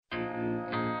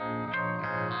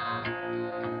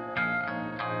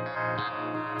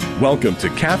Welcome to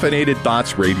Caffeinated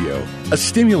Thoughts Radio, a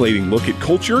stimulating look at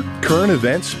culture, current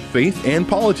events, faith, and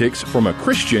politics from a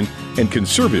Christian and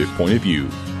conservative point of view.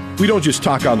 We don't just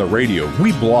talk on the radio,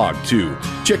 we blog too.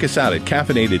 Check us out at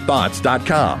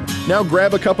caffeinatedthoughts.com. Now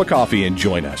grab a cup of coffee and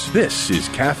join us. This is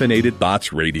Caffeinated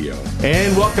Thoughts Radio.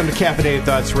 And welcome to Caffeinated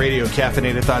Thoughts Radio.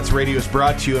 Caffeinated Thoughts Radio is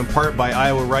brought to you in part by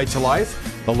Iowa Right to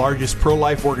Life, the largest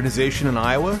pro-life organization in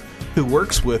Iowa who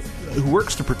works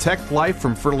to protect life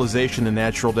from fertilization and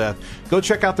natural death. Go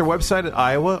check out their website at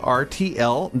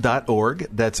iowartl.org.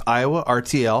 That's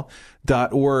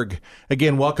iowartl.org.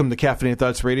 Again, welcome to Caffeinated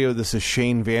Thoughts Radio. This is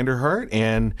Shane Vander, Hart,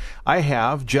 and I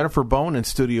have Jenifer Bowen in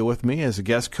studio with me as a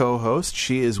guest co-host.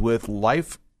 She is with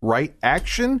Life Right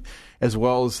Action, as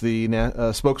well as the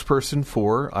spokesperson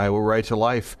for Iowa Right to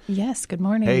Life. Yes, good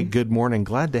morning. Hey, good morning.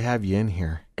 Glad to have you in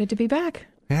here. Good to be back.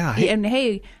 Yeah. And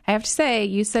hey, I have to say,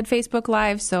 you said Facebook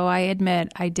Live, so I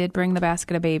admit I did bring the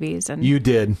basket of babies. And you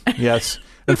did, yes.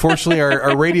 Unfortunately,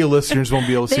 our radio listeners won't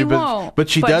be able to see, but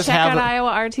she does have. Check out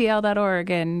iowartl.org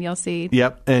and you'll see.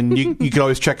 Yep, and you can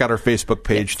always check out our Facebook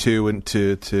page too, and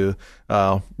to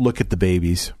look at the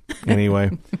babies.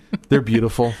 Anyway, they're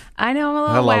beautiful. I know I'm a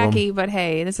little wacky, but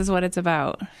hey, this is what it's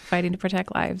about: fighting to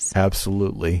protect lives.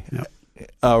 Absolutely. Yep.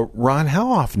 Ron,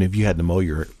 how often have you had to mow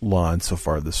your lawn so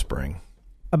far this spring?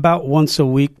 About once a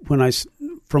week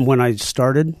from when I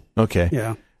started. Okay.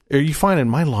 Yeah. Are you finding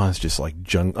my lawn's just like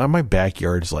jungle? My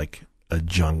backyard's like a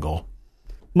jungle.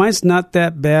 Mine's not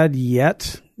that bad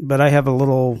yet, but I have a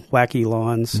little wacky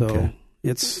lawn, so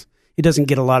it doesn't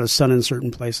get a lot of sun in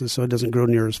certain places, so it doesn't grow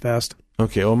near as fast.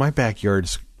 Okay. Well, my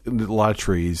backyard's a lot of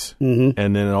trees, and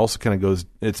then it also kind of goes.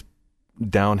 It's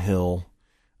downhill,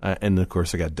 and of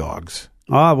course I got dogs.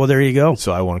 Ah, well, there you go.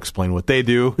 So I won't explain what they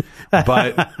do,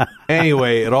 but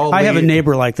anyway, I have a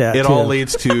neighbor like that. It all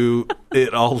leads to.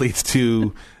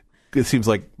 It seems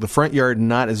like the front yard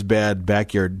not as bad,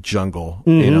 backyard jungle.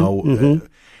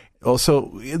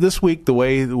 Also, this week the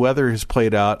way the weather has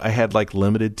played out, I had like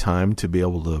limited time to be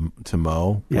able to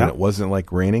mow when it wasn't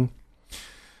like raining.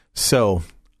 So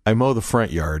I mow the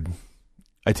front yard.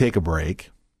 I take a break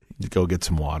to go get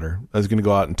some water. I was going to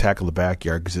go out and tackle the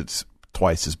backyard because it's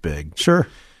twice as big. Sure.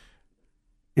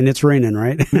 And it's raining,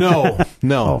 right? No.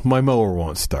 Oh. My mower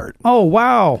won't start. Oh,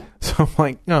 wow. So I'm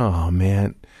like, oh,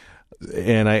 man.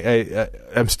 And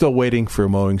I'm still waiting for a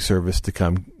mowing service to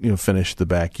come, finish the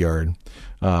backyard.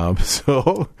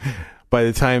 So by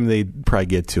the time they probably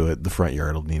get to it, the front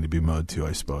yard will need to be mowed too,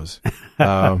 I suppose.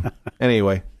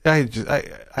 Anyway,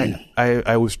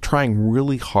 I was trying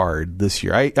really hard this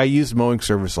year. I used mowing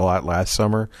service a lot last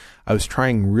summer. I was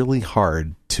trying really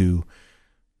hard to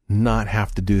not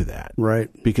have to do that. Right.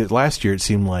 Because last year it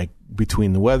seemed like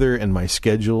between the weather and my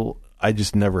schedule, I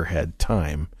just never had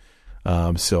time.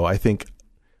 So I think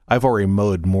I've already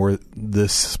mowed more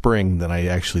this spring than I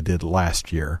actually did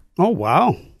last year. Oh,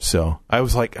 wow. So I'm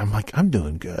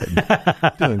doing good.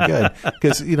 Doing good.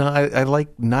 Because, I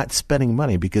like not spending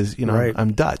money because, right.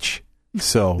 I'm Dutch.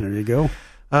 So there you go.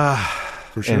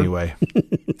 For sure. Anyway,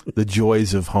 the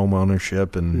joys of home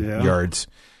ownership and yards.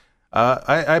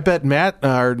 I bet Matt,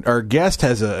 our guest,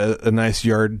 has a nice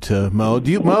yard to mow.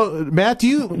 Do you mow, Matt? Do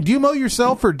you mow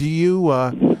yourself, or do you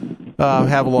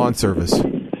have a lawn service?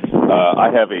 I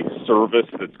have a service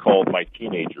that's called My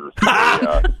Teenagers.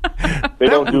 They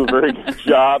don't do a very good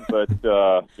job, but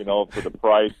for the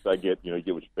price, I get you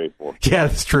get what you pay for. Yeah,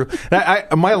 that's true.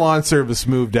 My lawn service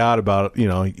moved out about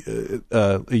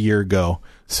a year ago.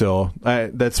 So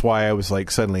that's why I was like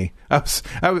suddenly I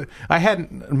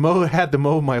hadn't had to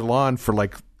mow my lawn for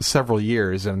like several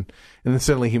years, and then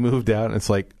suddenly he moved out, and it's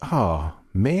like, oh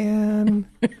man.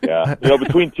 Yeah,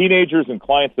 between teenagers and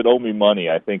clients that owe me money,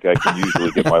 I think I can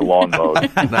usually get my lawn mowed.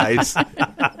 Nice.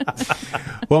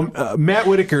 Well, Matt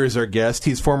Whitaker is our guest.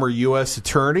 He's former U.S.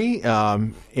 attorney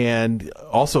and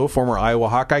also former Iowa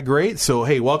Hawkeye great. So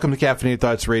hey, welcome to Caffeinated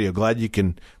Thoughts Radio. Glad you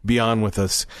can be on with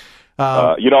us.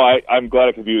 I'm glad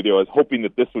I could be with you. I was hoping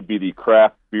that this would be the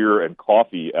craft beer and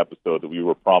coffee episode that we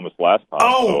were promised last time.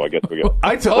 Oh, so I guess we got.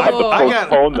 I have to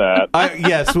postpone that.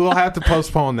 Yes, we'll have to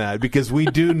postpone that because we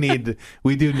do need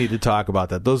to talk about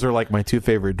that. Those are like my two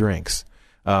favorite drinks.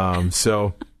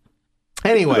 So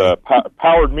anyway, it,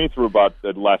 powered me through about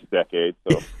the last decade.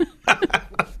 So.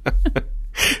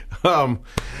 I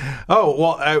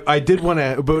did want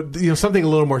to, but something a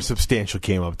little more substantial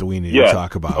came up that we needed to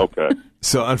talk about. Okay.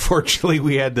 So unfortunately,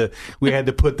 we had to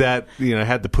put that,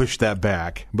 had to push that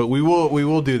back. But we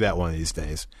will do that one of these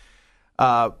days.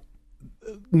 Unless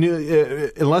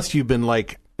you've been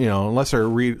like, unless our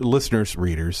listeners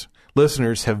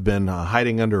have been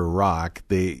hiding under a rock,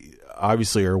 they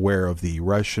obviously are aware of the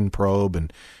Russian probe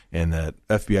and and that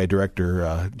FBI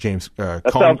Director James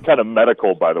That sounds kind of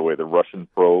medical, by the way, the Russian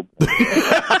probe.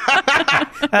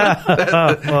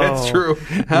 That's true.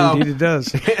 Indeed it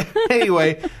does.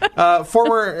 Anyway,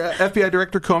 former FBI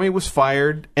Director Comey was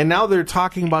fired, and now they're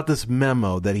talking about this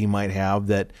memo that he might have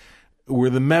where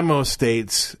the memo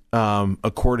states,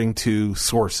 according to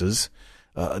sources,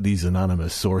 these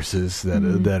anonymous sources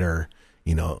that are,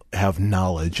 have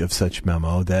knowledge of such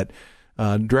memo, that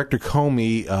Director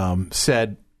Comey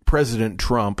said President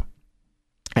Trump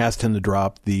asked him to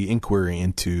drop the inquiry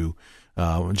into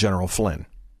General Flynn.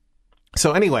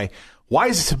 So anyway, why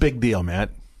is this a big deal,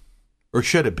 Matt? Or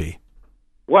should it be?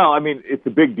 Well, I mean, it's a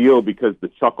big deal because the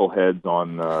chuckleheads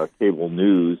on cable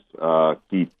news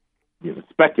keep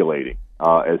speculating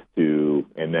as to,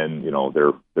 and then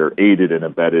they're aided and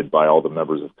abetted by all the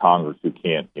members of Congress who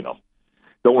can't,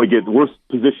 don't want to get the worst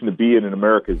position to be in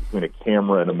America is between a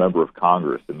camera and a member of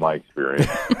Congress, in my experience.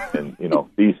 And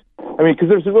because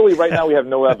there's really right now we have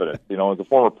no evidence. As a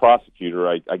former prosecutor,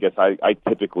 I guess I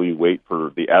typically wait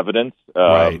for the evidence.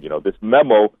 Right. This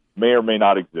memo may or may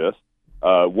not exist.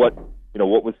 What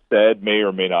was said may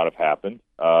or may not have happened.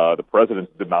 The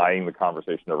president's denying the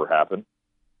conversation ever happened.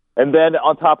 And then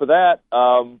on top of that,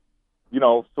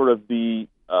 sort of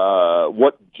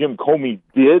what Jim Comey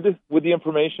did with the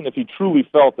information, if he truly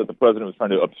felt that the president was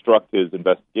trying to obstruct his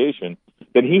investigation,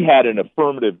 then he had an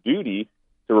affirmative duty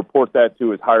to report that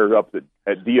to his higher-ups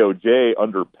at DOJ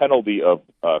under penalty of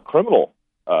criminal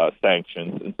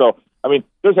sanctions. And so, I mean,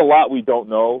 there's a lot we don't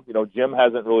know. Jim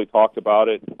hasn't really talked about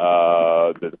it.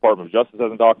 The Department of Justice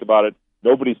hasn't talked about it.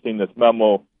 Nobody's seen this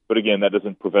memo. But again, that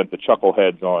doesn't prevent the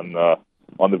chuckleheads on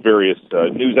the various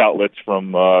news outlets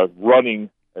from running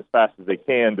as fast as they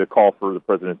can to call for the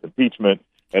president's impeachment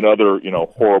and other,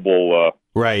 horrible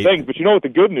things. But you know what the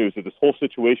good news of this whole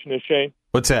situation is, Shane?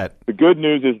 What's that? The good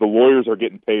news is the lawyers are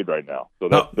getting paid right now. So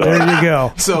that's, there you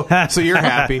go. So you're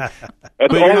happy. That's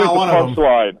but always you're not the one of them.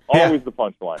 punchline. Yeah. Always the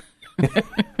punchline.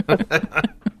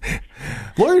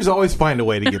 Lawyers always find a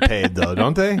way to get paid, though,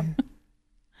 don't they?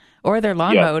 Or they're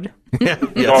lawn mowed.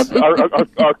 Yes.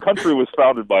 Our country was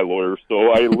founded by lawyers,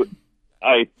 so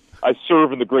I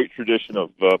serve in the great tradition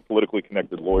of politically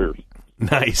connected lawyers.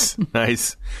 Nice.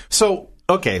 So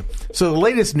the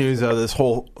latest news out of this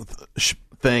whole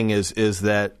thing is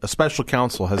that a special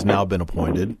counsel has now been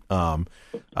appointed.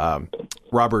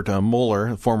 Robert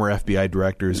Mueller, the former FBI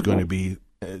director, is going to be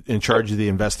in charge of the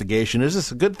investigation. Is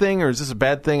this a good thing or is this a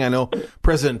bad thing? I know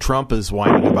President Trump is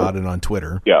whining about it on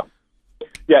Twitter. Yeah,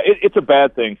 it's a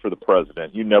bad thing for the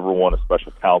president. You never want a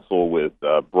special counsel with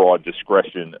broad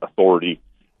discretion, authority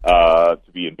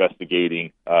to be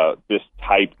investigating this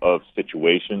type of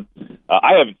situation.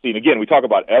 I haven't seen, again, we talk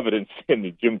about evidence in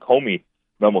the Jim Comey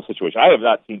memo situation. I have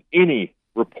not seen any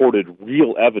reported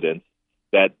real evidence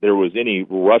that there was any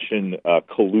Russian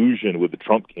collusion with the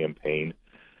Trump campaign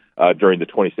during the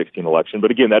 2016 election.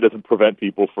 But again, that doesn't prevent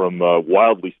people from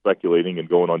wildly speculating and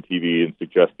going on TV and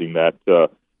suggesting that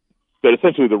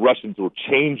essentially the Russians were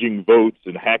changing votes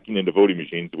and hacking into voting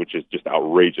machines, which is just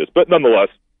outrageous. But nonetheless,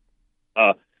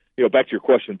 back to your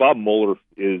question, Bob Mueller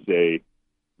is a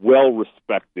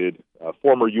well-respected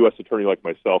former U.S. attorney like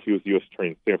myself. He was the U.S. attorney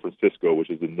in San Francisco,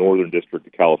 which is the Northern District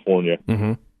of California.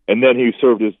 Mm-hmm. And then he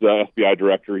served as the FBI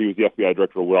director. He was the FBI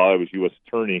director while I was U.S.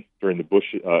 attorney during the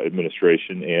Bush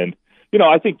administration. And,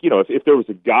 I think, if there was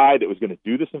a guy that was going to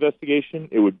do this investigation,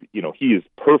 it would, he is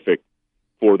perfect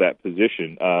for that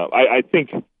position. I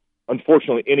think,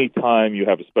 unfortunately, any time you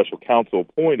have a special counsel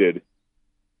appointed,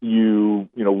 you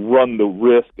run the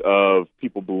risk of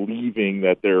people believing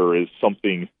that there is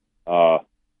something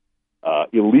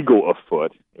illegal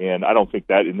afoot, and I don't think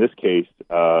that in this case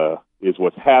is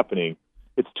what's happening.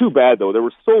 It's too bad, though. There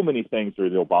were so many things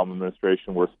during the Obama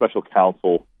administration where special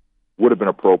counsel would have been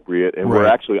appropriate, and where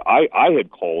actually I had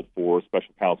called for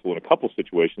special counsel in a couple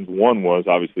situations. One was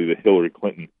obviously the Hillary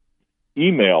Clinton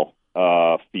email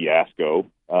fiasco,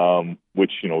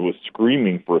 which was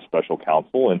screaming for a special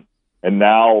counsel, and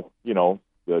now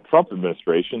the Trump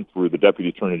administration through the Deputy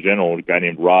Attorney General, a guy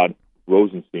named Rod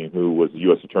Rosenstein, who was the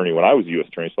U.S. Attorney when I was U.S.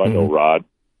 Attorney, so I know Rod,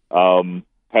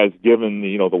 has given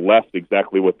the left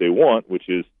exactly what they want, which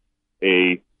is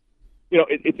it's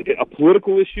a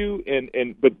political issue,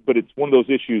 but it's one of those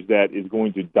issues that is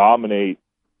going to dominate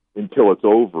until it's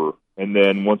over. And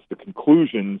then once the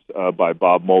conclusions by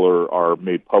Bob Mueller are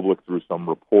made public through some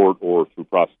report or through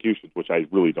prosecutions, which I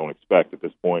really don't expect at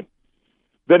this point,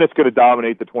 then it's going to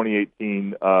dominate the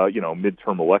 2018,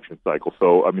 midterm election cycle.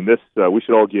 So, I mean, we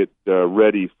should all get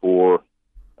ready for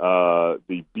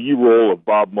the B-roll of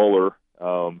Bob Mueller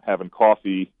having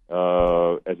coffee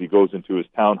as he goes into his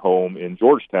townhome in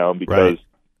Georgetown, because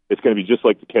it's going to be just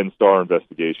like the Ken Starr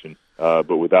investigation,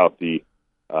 but without the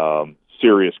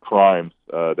serious crimes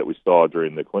that we saw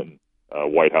during the Clinton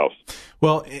White House.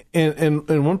 Well, and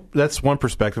that's one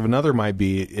perspective. Another might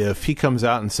be if he comes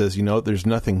out and says, there's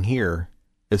nothing here,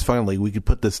 it's finally, we could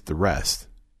put this to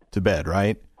bed,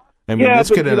 right? I mean, this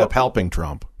could end up helping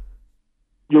Trump.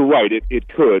 You're right. It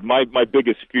could. My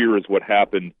biggest fear is what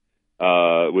happened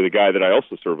with a guy that I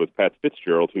also served with, Pat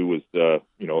Fitzgerald, who was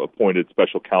appointed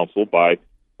special counsel by,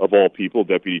 of all people,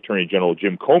 Deputy Attorney General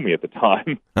Jim Comey at the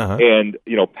time. Uh-huh. And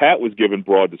Pat was given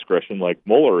broad discretion, like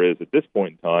Mueller is at this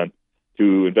point in time,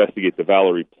 to investigate the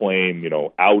Valerie Plame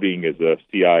outing as a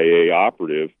CIA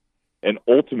operative. And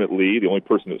ultimately, the only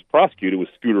person that was prosecuted was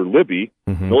Scooter Libby.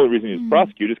 Mm-hmm. The only reason he was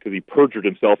prosecuted is because he perjured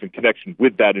himself in connection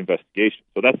with that investigation.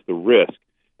 So that's the risk.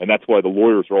 And that's why the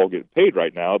lawyers are all getting paid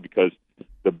right now, because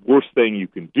the worst thing you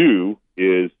can do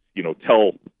is,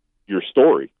 tell your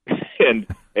story and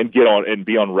get on and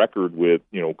be on record with,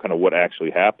 kind of what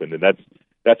actually happened. And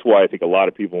that's why I think a lot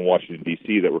of people in Washington,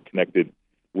 D.C. that were connected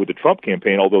with the Trump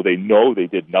campaign, although they know they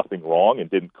did nothing wrong and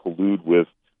didn't collude with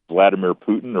Vladimir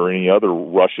Putin or any other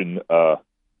Russian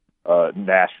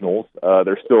nationals,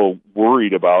 they're still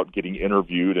worried about getting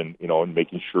interviewed and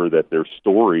making sure that their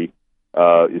story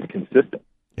is consistent.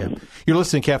 Yeah. You're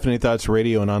listening to Caffeinated Thoughts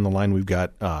Radio, and on the line we've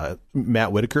got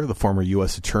Matt Whitaker, the former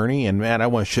U.S. attorney. And Matt, I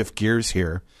want to shift gears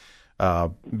here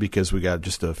because we got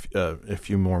just a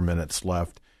few more minutes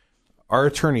left. Our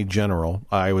Attorney General,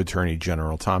 Iowa Attorney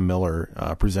General Tom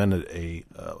Miller, presented a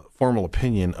formal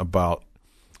opinion about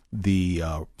the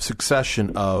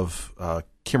succession of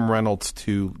Kim Reynolds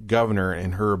to governor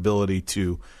and her ability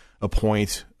to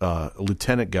appoint a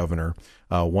lieutenant governor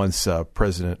once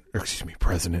Governor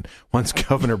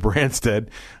Branstad,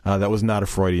 that was not a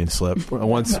Freudian slip,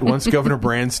 once Governor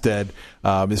Branstad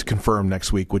is confirmed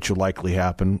next week, which will likely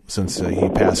happen since he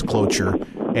passed cloture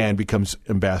and becomes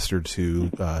ambassador to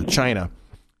China.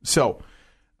 So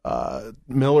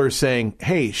Miller is saying,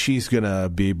 hey, she's going to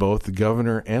be both the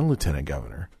governor and lieutenant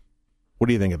governor. What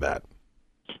do you think of that?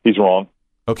 He's wrong.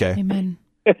 Okay. Amen.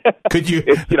 Could you?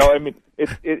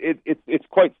 It's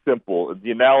quite simple.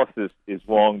 The analysis is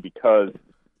wrong because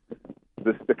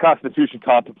the Constitution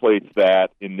contemplates that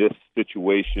in this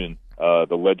situation,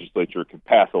 the legislature can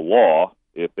pass a law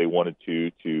if they wanted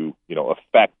to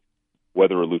affect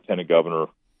whether a lieutenant governor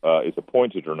is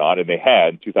appointed or not, and they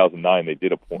had in 2009. They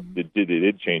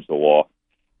did change the law,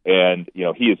 and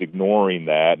he is ignoring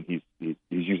that. And he's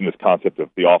using this concept of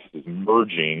the offices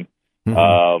merging.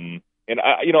 Mm-hmm. And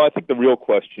I think the real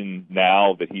question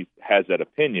now that he has that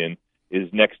opinion is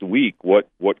next week what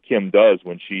Kim does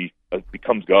when she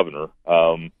becomes governor.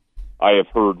 I have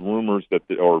heard rumors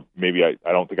or maybe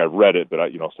I don't think I read it, but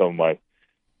some of my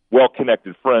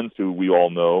well-connected friends who we all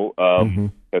know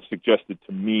have suggested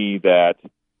to me that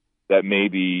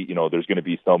maybe there's going to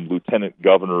be some lieutenant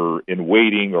governor in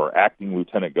waiting or acting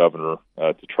lieutenant governor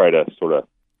to try to sort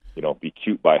of be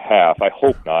cute by half. I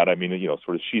hope not. I mean,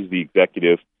 sort of she's the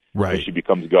executive. Right. When she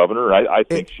becomes governor, I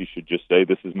think she should just say,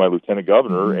 "This is my lieutenant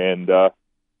governor," and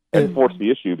force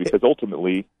the issue, because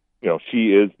ultimately,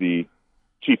 she is the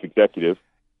chief executive,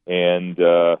 and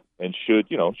should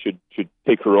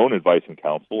take her own advice and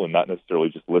counsel, and not necessarily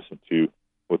just listen to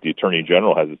what the attorney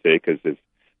general has to say. Because it's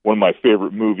one of my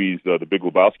favorite movies, The Big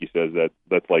Lebowski, says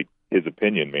that's like his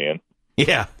opinion, man.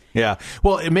 Yeah, yeah.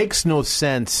 Well, it makes no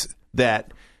sense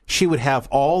that she would have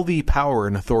all the power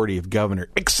and authority of governor,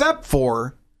 except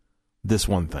for this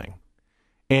one thing.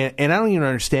 And I don't even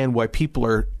understand why people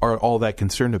are all that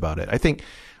concerned about it. I think,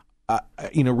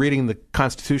 reading the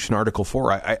Constitution, Article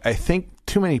 4, I think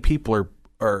too many people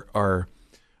are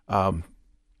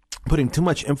putting too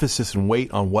much emphasis and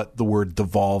weight on what the word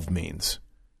devolve means.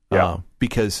 Yeah.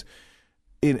 Because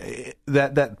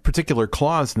that particular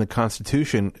clause in the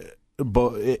Constitution,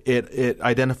 it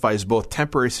identifies both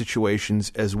temporary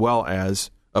situations as well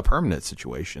as a permanent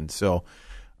situation. So,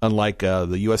 unlike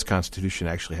the U.S. Constitution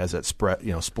actually has that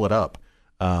split up.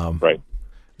 Right.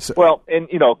 So, well, and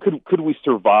could we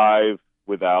survive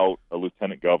without a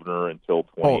lieutenant governor until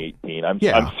 2018? I'm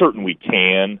certain we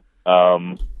can.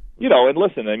 And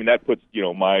listen, I mean, that puts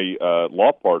my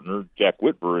law partner Jack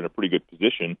Whitver in a pretty good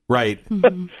position. Right. To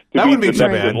that be would be the too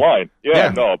next bad. in line.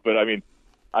 Yeah. No, but I mean,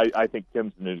 I think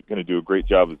Kim's going to do a great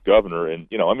job as governor, and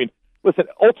listen,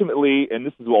 ultimately, and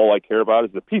this is all I care about,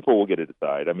 is the people will get to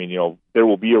decide. I mean, there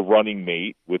will be a running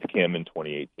mate with Kim in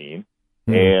 2018,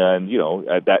 and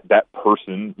that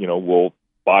person, will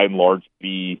by and large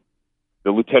be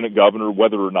the lieutenant governor,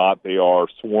 whether or not they are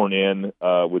sworn in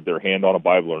with their hand on a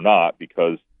Bible or not,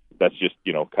 because that's just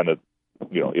kind of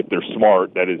if they're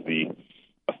smart, that is the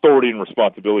authority and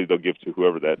responsibility they'll give to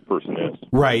whoever that person is.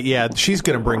 Right, yeah. She's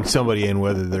going to bring somebody in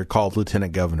whether they're called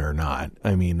lieutenant governor or not.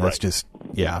 I mean, that's Right. just,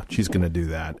 yeah, she's going to do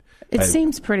that. It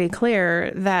seems pretty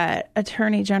clear that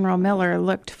Attorney General Miller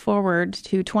looked forward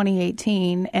to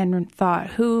 2018 and thought,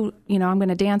 I'm going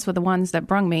to dance with the ones that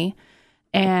brung me.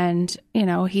 And,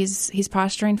 he's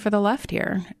posturing for the left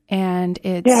here. And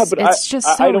it's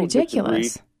just so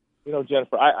ridiculous. Disagree.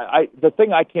 Jenifer, the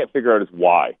thing I can't figure out is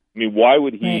why. I mean, why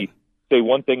would he say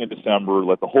one thing in December,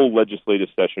 let the whole legislative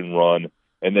session run,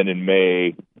 and then in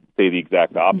May say the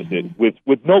exact opposite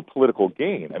with no political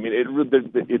gain? I mean, it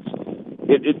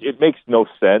makes no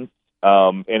sense.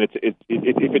 And if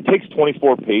it takes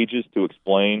 24 pages to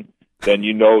explain, then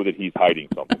you know that he's hiding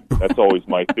something. That's always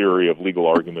my theory of legal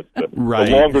arguments. Right.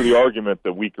 The longer the argument,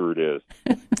 the weaker it is.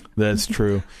 That's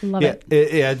true. Love it.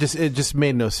 It just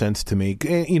made no sense to me.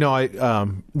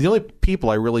 The only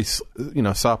people I really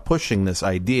saw pushing this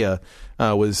idea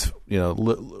was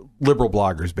liberal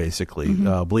bloggers, basically.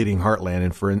 Bleeding Heartland,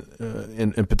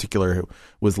 and in particular,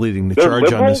 was leading the charge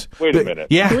liberal? on this. Wait a minute.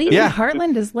 Yeah, Bleeding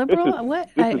Heartland is liberal?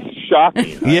 This is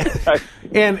shocking. Yeah,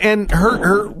 and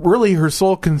her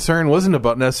sole concern wasn't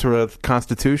about necessarily the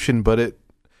Constitution, but it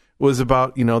was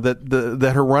about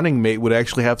that her running mate would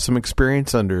actually have some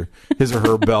experience under his or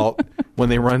her belt when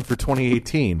they run for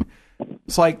 2018.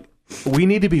 It's like, we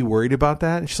need to be worried about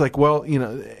that. And she's like, well,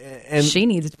 and She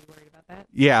needs to be worried about that.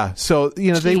 yeah. So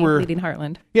they were Bleeding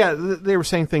Heartland. Yeah, they were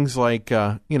saying things like,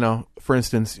 for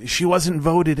instance, she wasn't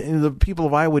voted, and the people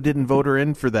of Iowa didn't vote her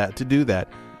in for that, to do that.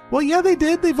 Well, yeah, they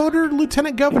did. They voted her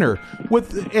lieutenant governor,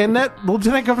 and that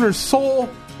lieutenant governor's sole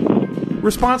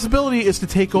responsibility is to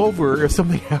take over if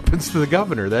something happens to the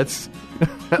governor. That's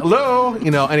hello,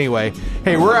 Anyway,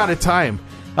 hey, we're out of time.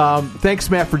 Thanks,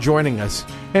 Matt, for joining us.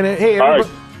 And hey, everybody,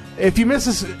 if you miss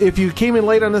us, if you came in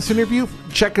late on this interview,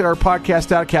 check our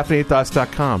podcast out at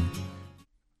caffeinatedthoughts.com.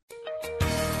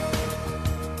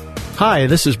 Hi,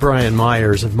 this is Brian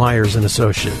Myers of Myers &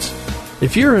 Associates.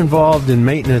 If you're involved in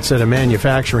maintenance at a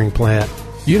manufacturing plant,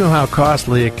 you know how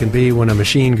costly it can be when a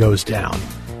machine goes down.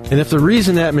 And if the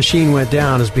reason that machine went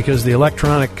down is because the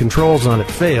electronic controls on it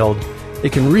failed,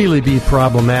 it can really be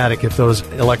problematic if those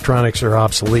electronics are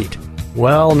obsolete.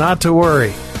 Well, not to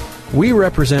worry. We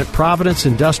represent Providence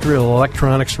Industrial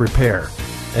Electronics Repair,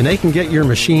 and they can get your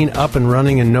machine up and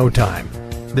running in no time.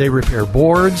 They repair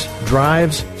boards,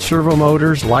 drives, servo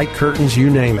motors, light curtains, you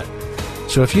name it.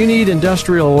 So if you need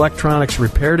industrial electronics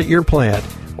repaired at your plant,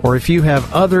 or if you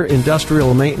have other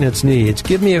industrial maintenance needs,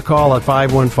 give me a call at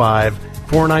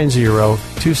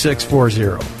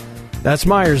 515-490-2640. That's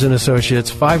Myers &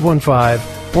 Associates,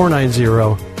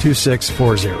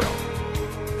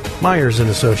 515-490-2640. Myers &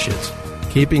 Associates,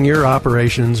 keeping your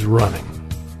operations running.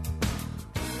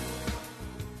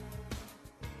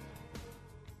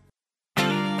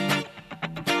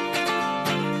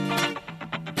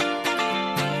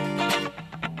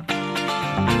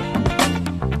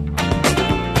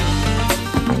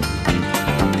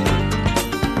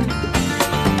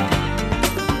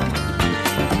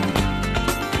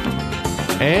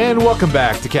 And welcome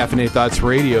back to Caffeinated Thoughts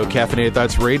Radio. Caffeinated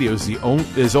Thoughts Radio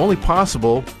is only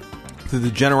possible through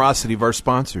the generosity of our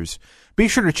sponsors. Be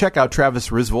sure to check out Travis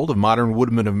Risvold of Modern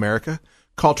Woodman of America.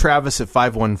 Call Travis at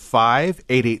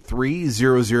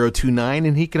 515-883-0029,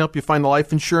 and he can help you find the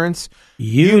life insurance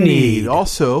you need.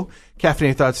 Also,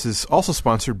 Caffeinated Thoughts is also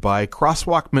sponsored by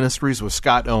Crosswalk Ministries with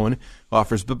Scott Owen, who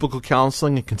offers biblical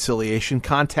counseling and conciliation.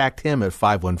 Contact him at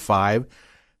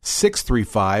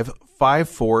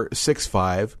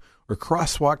 515-635-5465 or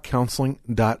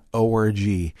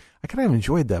crosswalkcounseling.org. I kind of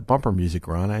enjoyed that bumper music,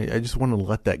 Ron. I just wanted to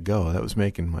let that go. That was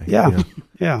making my yeah.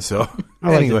 So I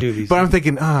like anyway, to do these but I'm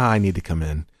thinking, I need to come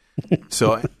in.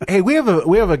 So hey, we have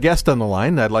a guest on the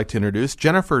line that I'd like to introduce.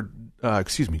 Jenifer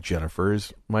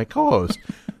is my co-host.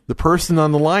 The person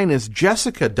on the line is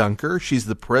Jessica Dunker. She's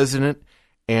the president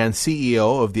and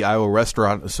CEO of the Iowa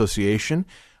Resturant Association.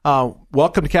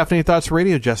 Welcome to Caffeinated Thoughts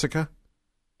Radio, Jessica.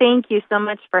 Thank you so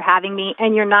much for having me.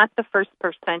 And you're not the first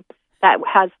person that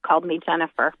has called me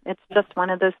Jenifer. It's just one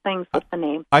of those things with the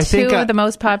name. I think Two of the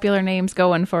most popular names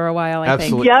going for a while, I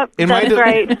think. Yep, that's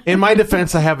right. In my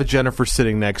defense, I have a Jenifer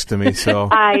sitting next to me. So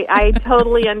I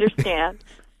totally understand.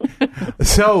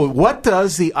 So what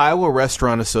does the Iowa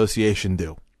Resturant Association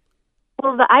do?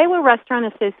 Well, the Iowa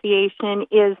Resturant Association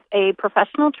is a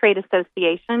professional trade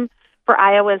association for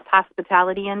Iowa's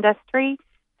hospitality industry.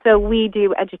 So we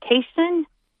do education,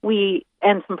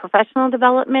 and some professional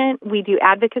development. We do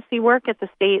advocacy work at the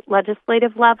state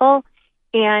legislative level.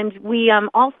 And we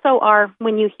also are,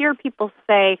 when you hear people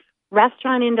say,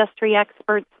 restaurant industry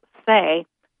experts say,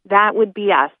 that would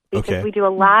be us. Because we do a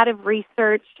lot of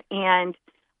research and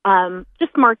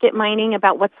just market mining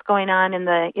about what's going on in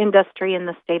the industry in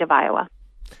the state of Iowa.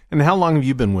 And how long have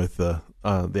you been with the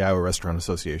Iowa Restaurant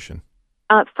Association?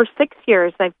 For 6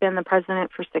 years. I've been the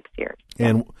president for 6 years.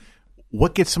 And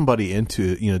what gets somebody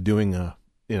into, doing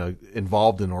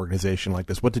involved in an organization like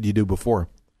this? What did you do before?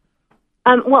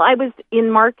 Well, I was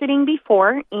in marketing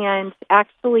before, and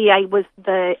actually I was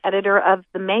the editor of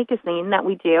the magazine that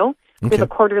we do. We have a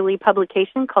quarterly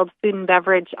publication called Food and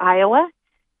Beverage Iowa,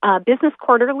 Business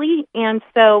Quarterly. And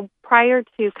so prior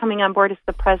to coming on board as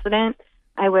the president,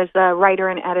 I was a writer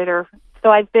and editor. So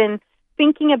I've been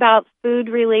thinking about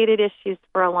food-related issues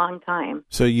for a long time.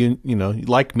 So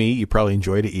like me, you probably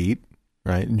enjoy to eat,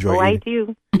 right? I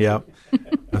do. Yeah.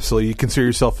 So you consider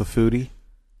yourself a foodie?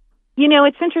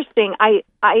 It's interesting.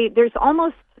 There's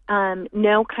almost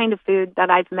no kind of food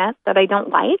that I've met that I don't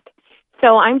like.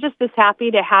 So I'm just as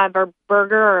happy to have a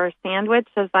burger or a sandwich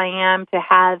as I am to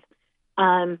have,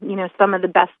 some of the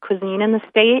best cuisine in the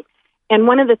state. And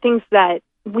one of the things that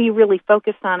we really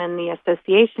focus on in the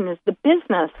association is the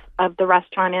business of the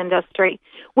restaurant industry,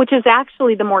 which is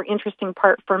actually the more interesting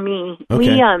part for me.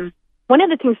 Okay. One of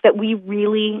the things that we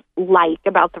really like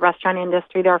about the restaurant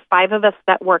industry, there are 5 of us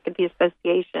that work at the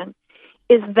association,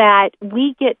 is that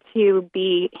we get to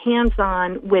be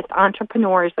hands-on with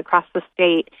entrepreneurs across the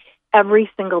state every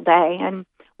single day. And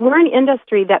we're an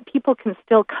industry that people can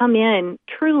still come in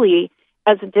truly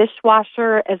as a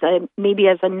dishwasher, maybe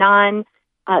as a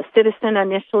non-citizen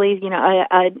initially,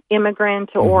 an immigrant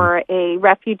or a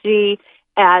refugee,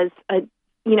 as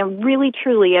really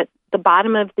truly at the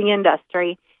bottom of the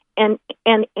industry, and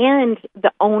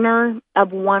the owner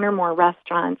of one or more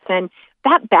restaurants. And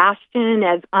that bastion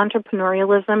of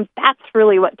entrepreneurialism, that's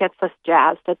really what gets us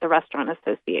jazzed at the Restaurant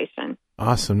Association.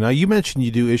 Awesome. Now, you mentioned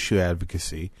you do issue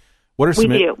advocacy. What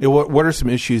are some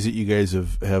issues that you guys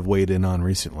have weighed in on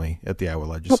recently at the Iowa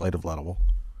legislative level?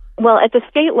 Well, at the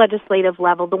state legislative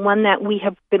level, the one that we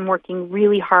have been working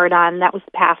really hard on that was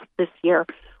passed this year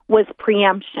was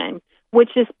preemption,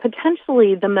 which is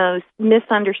potentially the most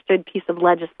misunderstood piece of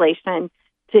legislation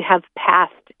to have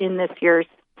passed in this year's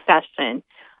session.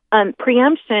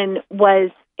 Preemption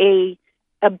was a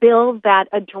bill that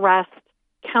addressed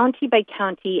county by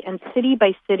county and city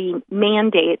by city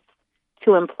mandates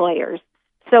to employers.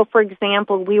 So, for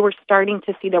example, we were starting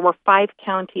to see there were 5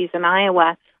 counties in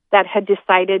Iowa that had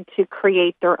decided to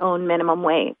create their own minimum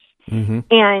wage. Mm-hmm.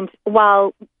 And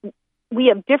while we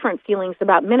have different feelings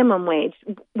about minimum wage,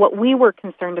 what we were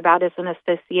concerned about as an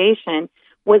association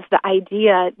was the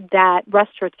idea that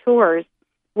restaurateurs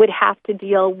would have to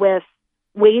deal with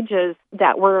wages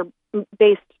that were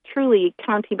based truly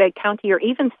county by county or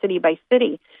even city by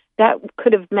city. That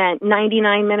could have meant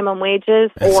 99 minimum wages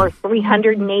or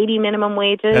 380 minimum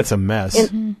wages. That's a mess.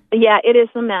 Yeah, it is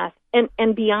a mess.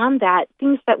 And beyond that,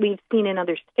 things that we've seen in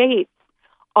other states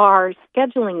are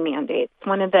scheduling mandates.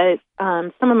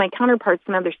 Some of my counterparts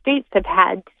in other states have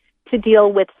had to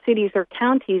deal with cities or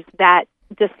counties that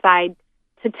decide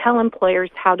to tell employers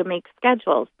how to make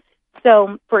schedules.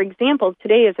 So, for example,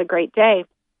 today is a great day.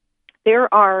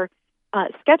 There are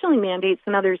scheduling mandates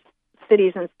in other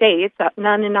cities and states,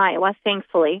 none in Iowa,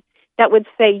 thankfully, that would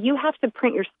say you have to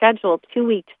print your schedule 2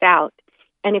 weeks out.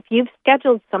 And if you've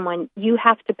scheduled someone, you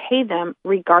have to pay them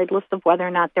regardless of whether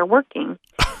or not they're working.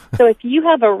 So if you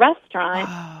have a restaurant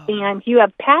and you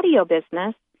have patio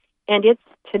business and it's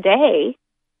today,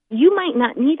 you might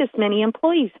not need as many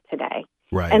employees today.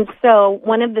 Right. And so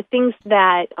one of the things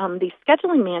that these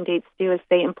scheduling mandates do is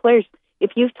say, employers,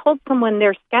 if you've told someone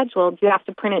they're scheduled, you have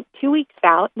to print it 2 weeks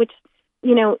out, which,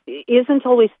 isn't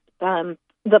always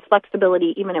the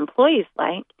flexibility even employees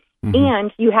like. Mm-hmm.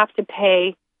 And you have to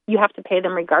pay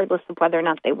them regardless of whether or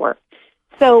not they work.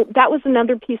 So that was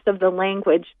another piece of the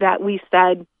language that we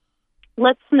said,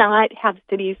 let's not have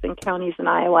cities and counties in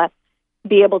Iowa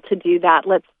be able to do that.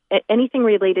 Anything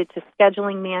related to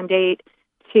scheduling mandate,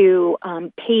 to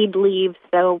paid leave.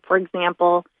 So, for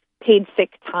example, paid sick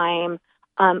time.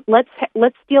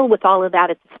 Let's deal with all of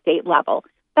that at the state level.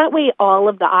 That way, all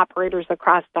of the operators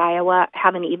across Iowa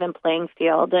have an even playing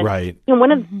field. And, right.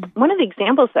 One of the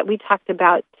examples that we talked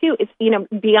about too is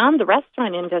beyond the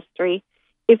restaurant industry,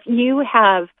 if you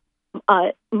have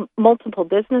multiple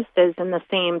businesses in the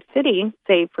same city,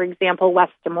 say for example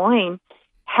West Des Moines,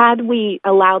 had we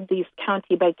allowed these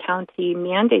county by county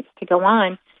mandates to go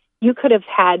on, you could have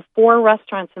had 4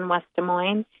 restaurants in West Des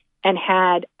Moines and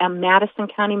had a Madison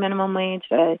County minimum wage,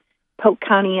 a Polk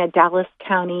County, a Dallas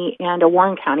County, and a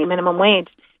Warren County minimum wage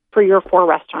for your 4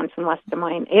 restaurants in West Des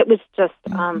Moines. It was just,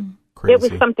 it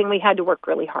was something we had to work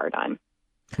really hard on.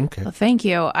 Okay. Well, thank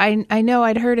you. I know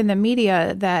I'd heard in the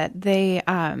media that they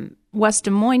West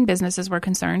Des Moines businesses were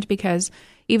concerned, because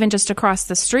even just across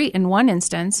the street in one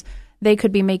instance, they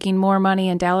could be making more money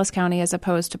in Dallas County as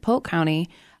opposed to Polk County.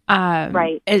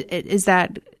 Right. Is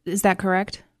that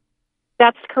correct?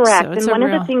 That's correct. So and one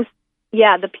of the things,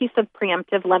 the piece of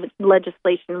preemptive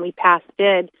legislation we passed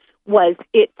was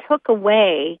it took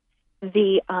away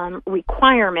the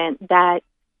requirement that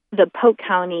the Polk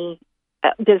County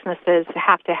businesses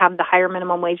have to have the higher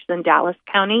minimum wage than Dallas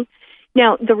County.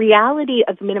 Now, the reality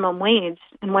of minimum wage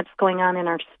and what's going on in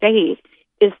our state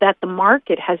is that the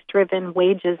market has driven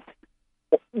wages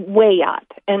way up.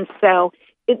 And so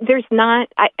there's not,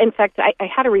 in fact, I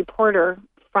had a reporter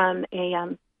from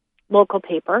a local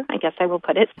paper, I guess I will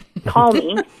put it, call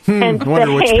me and wonder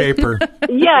say, which paper.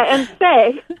 and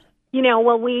say,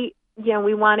 well, we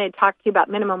want to talk to you about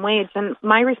minimum wage. And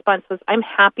my response was, I'm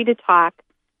happy to talk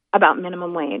about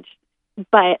minimum wage,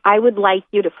 but I would like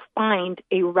you to find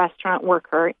a restaurant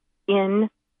worker in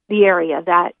the area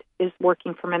that is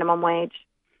working for minimum wage.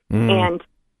 And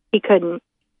he couldn't.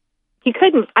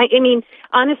 I mean,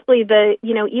 honestly,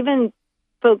 even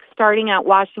folks starting out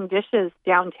washing dishes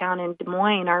downtown in Des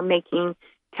Moines are making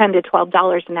 $10 to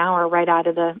 $12 an hour right out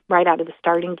of the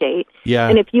starting gate. Yeah.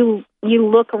 And if you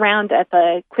look around at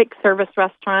the quick service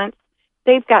restaurants,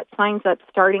 they've got signs up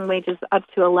starting wages up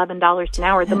to $11 an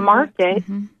hour. The market,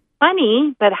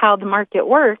 funny, but how the market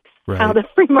works, how the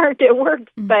free market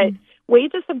works. But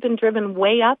wages have been driven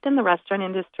way up in the restaurant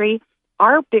industry.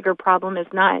 Our bigger problem is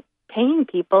not paying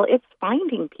people, it's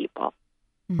finding people.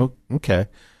 Okay.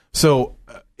 So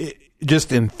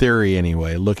just in theory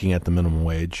anyway, looking at the minimum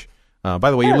wage, by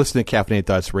the way, you're listening to Caffeinated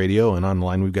Thoughts Radio, and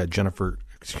online we've got Jenifer,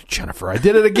 I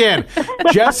did it again.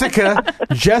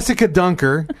 Jessica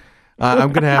Dunker.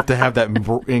 I'm going to have that.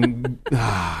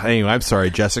 Anyway, I'm sorry,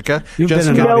 Jessica.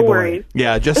 No worries.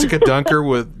 Yeah, Jessica Dunker,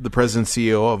 with the president and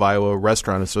CEO of Iowa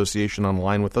Resturant Association, on the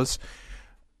line with us.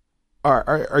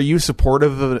 Are you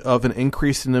supportive of an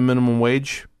increase in the minimum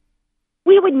wage?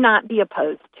 We would not be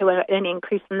opposed to an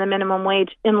increase in the minimum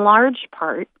wage, in large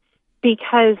part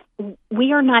because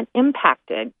we are not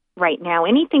impacted right now.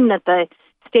 Anything that the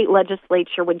state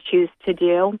legislature would choose to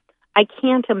do, I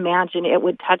can't imagine it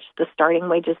would touch the starting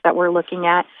wages that we're looking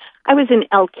at. I was in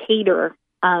Elkader,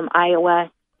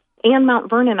 Iowa, and Mount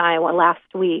Vernon, Iowa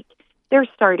last week. They're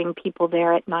starting people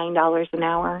there at $9 an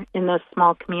hour in those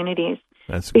small communities.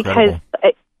 That's incredible.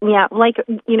 Because,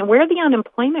 where the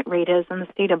unemployment rate is in the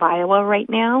state of Iowa right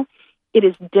now, it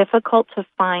is difficult to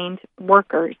find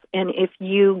workers. And if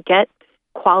you get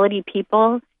quality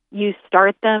people, you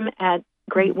start them at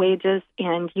great wages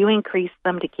and you increase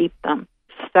them to keep them.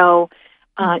 So,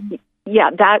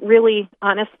 that really,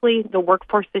 honestly, the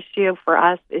workforce issue for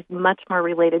us is much more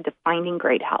related to finding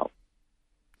great help.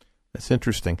 That's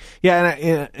interesting.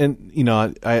 Yeah, and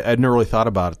I'd never really thought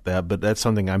about that, but that's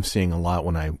something I'm seeing a lot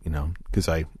when because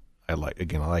I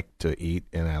like to eat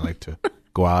and I like to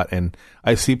go out, and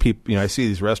I see people, I see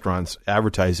these restaurants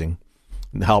advertising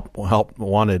help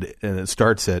wanted, and it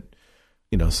starts at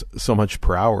so much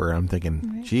per hour. And I'm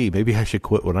thinking, gee, maybe I should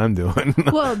quit what I'm doing.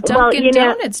 Well, Dunkin'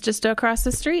 Donuts just across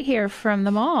the street here from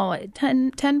the mall,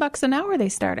 $10 an hour they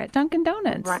start at Dunkin'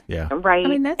 Donuts. Right. Yeah. Right. I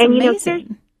mean, that's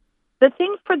amazing. The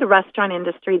thing for the restaurant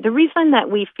industry, the reason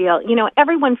that we feel,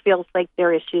 everyone feels like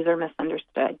their issues are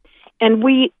misunderstood, and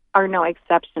we are no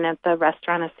exception at the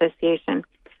Restaurant Association.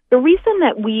 The reason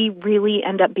that we really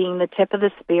end up being the tip of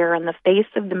the spear in the face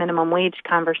of the minimum wage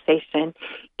conversation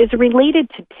is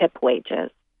related to tip wages.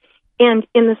 And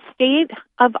in the state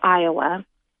of Iowa,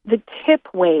 the tip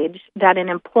wage that an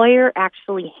employer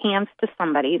actually hands to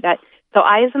somebody, so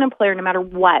I as an employer, no matter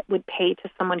what, would pay to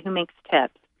someone who makes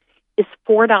tips, is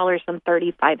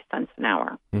 $4.35 an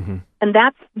hour. Mm-hmm. And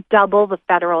that's double the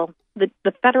federal. The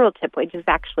federal tip wage is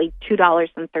actually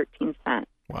 $2.13.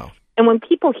 Wow. And when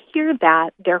people hear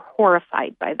that, they're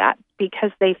horrified by that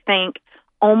because they think,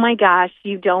 oh my gosh,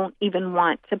 you don't even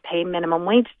want to pay minimum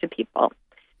wage to people.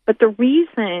 But the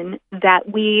reason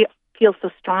that we feel so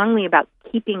strongly about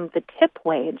keeping the tip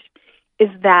wage is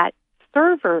that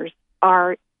servers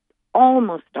are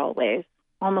almost always,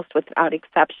 almost without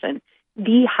exception,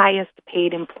 the highest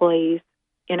paid employees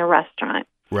in a restaurant.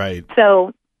 Right.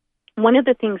 So one of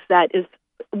the things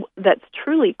that's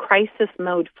truly crisis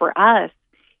mode for us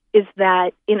is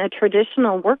that in a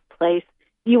traditional workplace,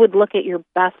 you would look at your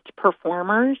best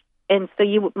performers, and so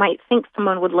you might think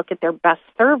someone would look at their best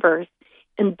servers,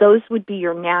 and those would be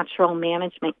your natural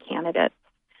management candidates.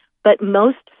 But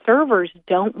most servers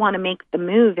don't want to make the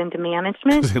move into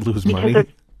management because they lose money.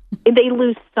 They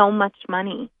lose so much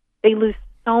money. They lose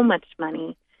so much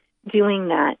money doing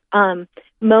that.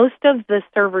 Most of the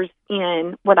servers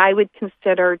in what I would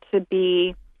consider to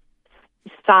be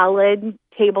solid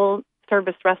table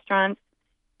service restaurants,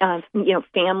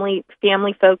 family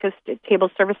focused table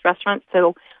service restaurants.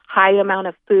 So high amount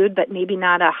of food, but maybe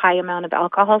not a high amount of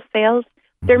alcohol sales.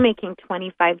 They're making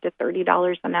 $25 to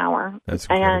 $30 an hour. That's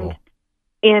incredible. And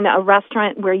in a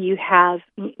restaurant where you have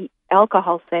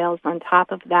alcohol sales on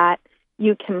top of that,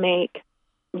 you can make,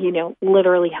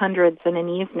 literally hundreds in an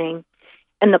evening.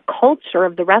 And the culture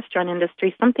of the restaurant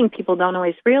industry, something people don't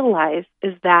always realize,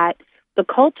 is that the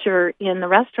culture in the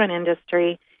restaurant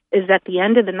industry is at the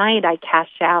end of the night, I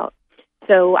cash out.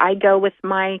 So I go with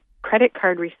my credit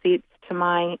card receipts to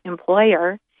my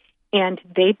employer, and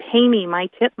they pay me my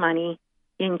tip money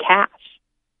in cash.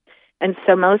 And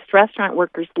so most restaurant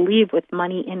workers leave with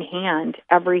money in hand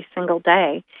every single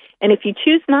day. And if you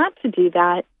choose not to do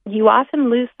that, you often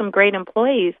lose some great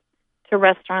employees to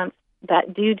restaurants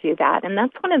that do that. And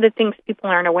that's one of the things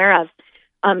people aren't aware of.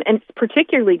 And it's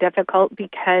particularly difficult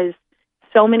because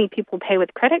so many people pay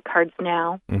with credit cards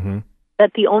now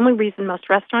that the only reason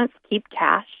most restaurants keep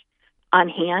cash on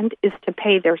hand is to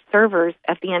pay their servers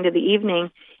at the end of the evening.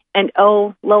 And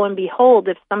lo and behold,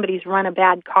 if somebody's run a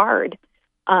bad card,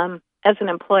 as an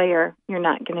employer, you're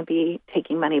not going to be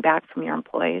taking money back from your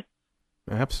employees.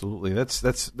 Absolutely.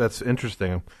 That's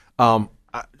interesting.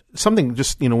 Something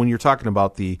just, when you're talking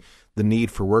about the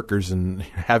need for workers and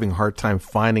having a hard time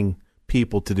finding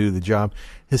people to do the job,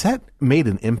 has that made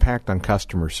an impact on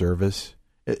customer service?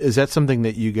 Is that something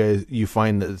that you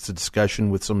find that it's a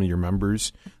discussion with some of your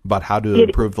members about how to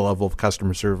improve the level of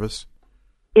customer service?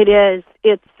 It is.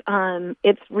 It's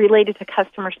related to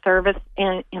customer service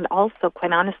and also,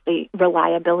 quite honestly,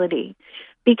 reliability.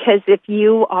 Because if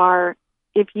you are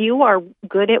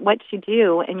good at what you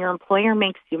do and your employer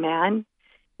makes you mad,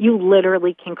 you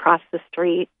literally can cross the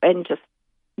street and just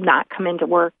not come into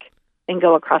work and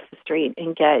go across the street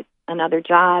and get another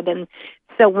job. And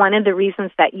so one of the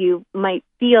reasons that you might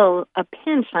feel a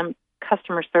pinch on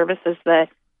customer service as the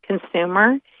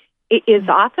consumer, it is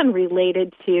often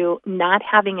related to not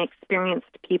having experienced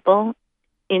people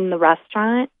in the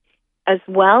restaurant, as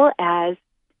well as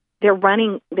they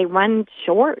run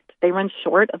short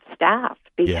of staff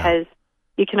because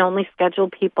you can only schedule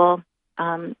people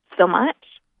so much.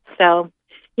 So,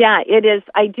 it is.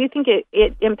 I do think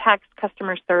it impacts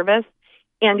customer service.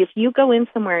 And if you go in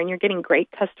somewhere and you're getting great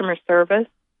customer service,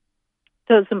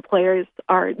 those employers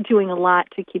are doing a lot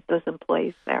to keep those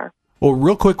employees there. Well,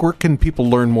 real quick, where can people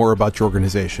learn more about your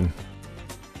organization?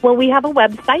 Well, we have a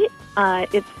website.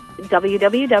 It's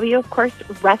www, of course,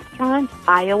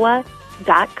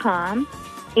 restaurantioniowa.com.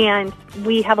 And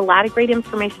we have a lot of great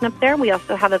information up there. We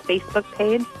also have a Facebook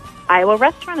page, Iowa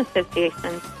Restaurant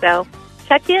Association. So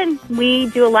check in. We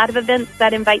do a lot of events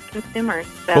that invite consumers.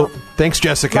 So thanks,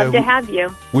 Jessica. Love to have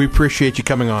you. We appreciate you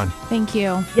coming on. Thank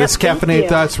you. Yep, This is Caffeinated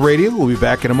Thoughts Radio. We'll be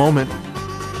back in a moment.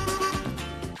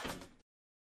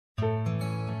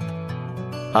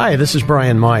 Hi, this is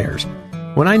Brian Myers.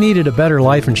 When I needed a better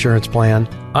life insurance plan,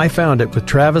 I found it with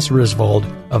Travis Risvold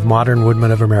of Modern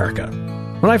Woodmen of America.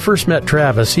 When I first met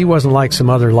Travis, he wasn't like some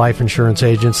other life insurance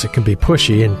agents that can be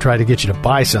pushy and try to get you to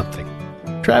buy something.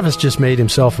 Travis just made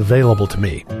himself available to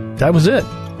me. That was it.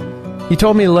 He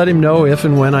told me to let him know if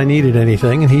and when I needed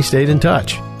anything, and he stayed in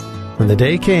touch. When the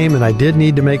day came and I did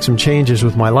need to make some changes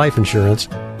with my life insurance,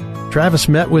 Travis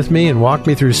met with me and walked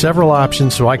me through several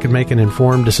options so I could make an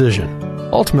informed decision.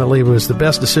 Ultimately, it was the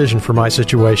best decision for my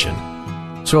situation.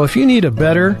 So if you need a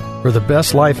better or the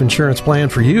best life insurance plan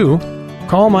for you,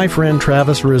 call my friend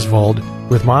Travis Risvold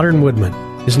with Modern Woodmen.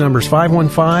 His number's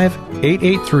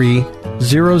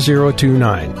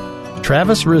 515-883-0029.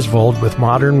 Travis Risvold with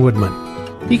Modern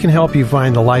Woodmen. He can help you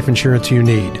find the life insurance you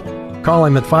need. Call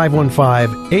him at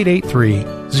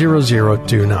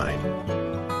 515-883-0029.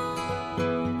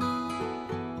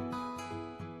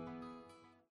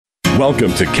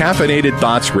 Welcome to Caffeinated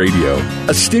Thoughts Radio,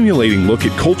 a stimulating look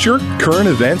at culture, current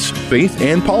events, faith,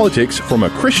 and politics from a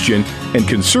Christian and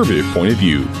conservative point of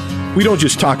view. We don't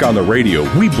just talk on the radio,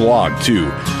 we blog too.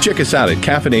 Check us out at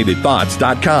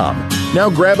caffeinatedthoughts.com.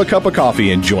 Now grab a cup of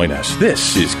coffee and join us.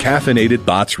 This is Caffeinated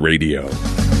Thoughts Radio.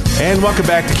 And welcome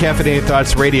back to Caffeinated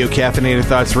Thoughts Radio. Caffeinated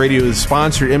Thoughts Radio is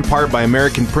sponsored in part by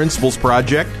American Principles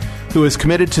Project, who is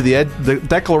committed to the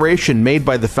declaration made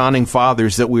by the Founding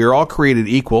Fathers that we are all created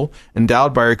equal,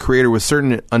 endowed by our Creator with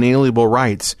certain unalienable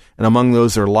rights, and among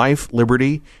those are life,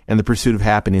 liberty, and the pursuit of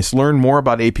happiness. Learn more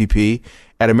about APP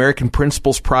at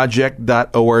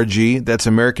AmericanPrinciplesProject.org. That's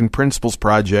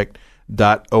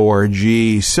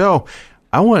AmericanPrinciplesProject.org. So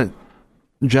I want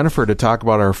Jenifer to talk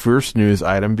about our first news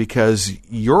item because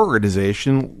your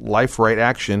organization, Life Right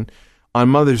Action, on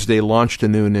Mother's Day launched a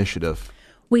new initiative.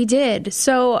 We did.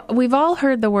 So we've all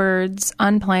heard the words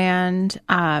unplanned,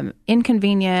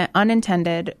 inconvenient,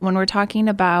 unintended when we're talking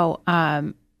about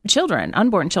children,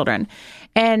 unborn children.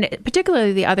 And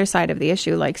particularly the other side of the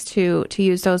issue likes to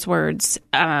use those words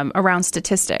around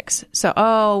statistics.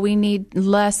 So, we need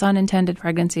less unintended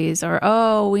pregnancies,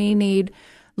 or, we need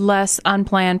less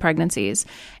unplanned pregnancies.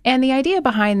 And the idea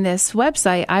behind this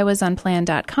website,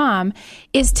 iwasunplanned.com,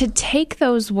 is to take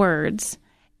those words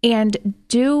and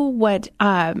do what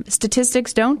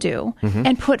statistics don't do,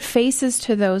 and put faces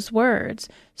to those words.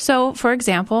 So, for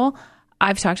example,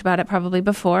 I've talked about it probably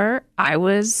before. I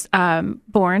was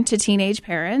born to teenage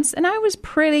parents, and I was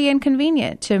pretty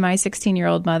inconvenient to my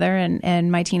 16-year-old mother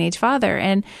and my teenage father.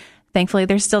 And thankfully,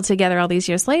 they're still together all these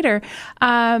years later.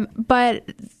 But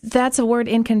that's a word,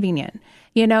 inconvenient.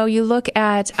 You know, you look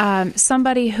at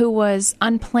somebody who was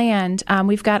unplanned.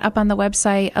 We've got up on the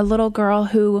website a little girl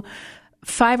who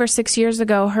 5 or 6 years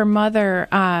ago, her mother,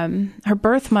 her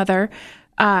birth mother,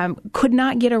 could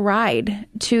not get a ride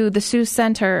to the Sioux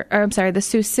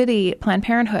Sioux City Planned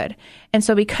Parenthood. And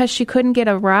so because she couldn't get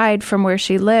a ride from where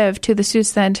she lived to the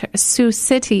Sioux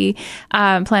City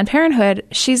Planned Parenthood,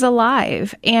 she's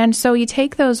alive. And so you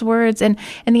take those words, and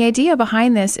the idea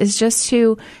behind this is just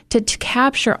to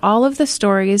capture all of the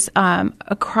stories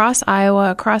across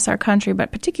Iowa, across our country,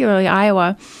 but particularly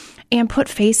Iowa, and put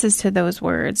faces to those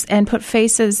words, and put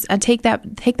faces, and take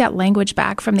that language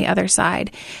back from the other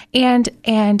side, and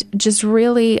just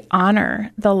really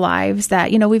honor the lives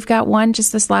that, we've got one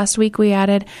just this last week. We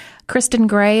added Kristen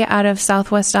Gray out of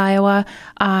Southwest Iowa,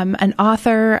 an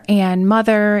author and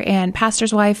mother and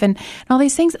pastor's wife, and all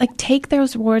these things. Like, take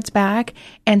those words back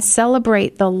and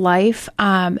celebrate the life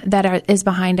that is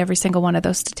behind every single one of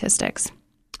those statistics.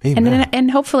 Amen.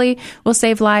 And hopefully we'll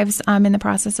save lives in the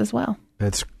process as well.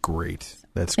 That's great.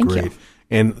 Thank great. You.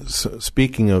 And so,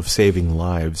 speaking of saving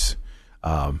lives,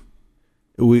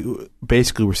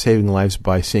 we're saving lives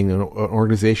by seeing an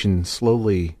organization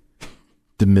slowly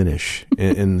diminish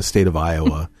in the state of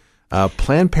Iowa.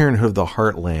 Planned Parenthood of the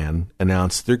Heartland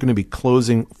announced they're going to be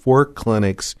closing 4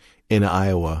 clinics in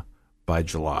Iowa by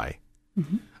July.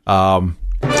 Thank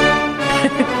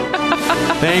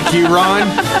you, Ron.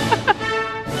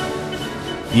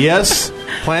 Yes,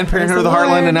 Planned Parenthood of the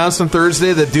Heartland announced on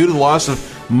Thursday that due to the loss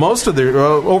of most of their,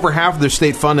 over half of their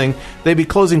state funding, they'd be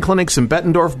closing clinics in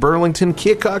Bettendorf, Burlington,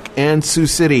 Keokuk, and Sioux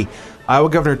City. Iowa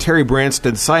Governor Terry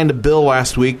Branstad signed a bill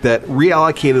last week that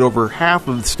reallocated over half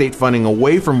of the state funding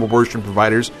away from abortion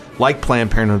providers like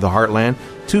Planned Parenthood of the Heartland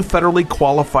to federally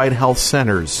qualified health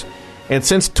centers. And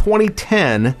since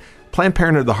 2010, Planned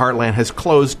Parenthood of the Heartland has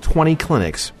closed 20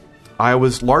 clinics.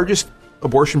 Iowa's largest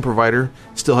abortion provider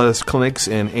still has clinics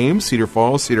in Ames, Cedar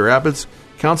Falls, Cedar Rapids,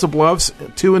 Council Bluffs,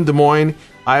 2 in Des Moines,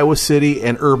 Iowa City,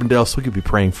 and Urbandale. So we could be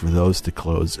praying for those to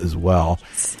close as well.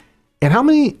 And how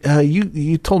many?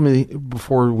 You told me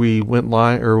before we went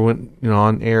live or went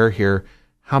on air here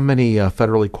how many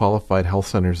federally qualified health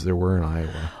centers there were in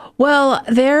Iowa. Well,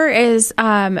 there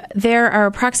are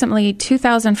approximately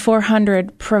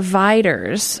 2,400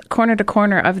 providers corner to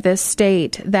corner of this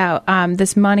state that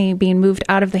this money being moved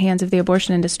out of the hands of the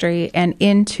abortion industry and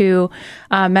into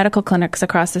medical clinics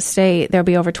across the state. There'll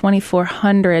be over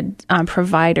 2,400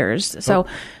 providers. So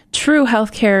true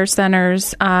healthcare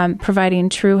centers providing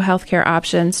true healthcare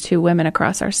options to women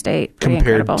across our state. Pretty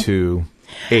compared incredible. to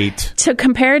 8.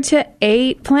 Compared to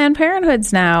 8 Planned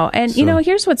Parenthoods now. And,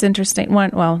 here's what's interesting.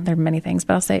 There are many things,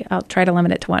 but I'll try to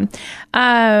limit it to one.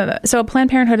 So Planned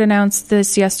Parenthood announced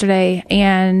this yesterday,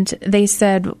 and they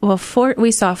said,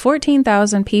 we saw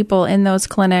 14,000 people in those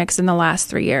clinics in the last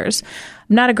 3 years.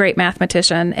 I'm not a great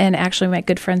mathematician, and actually my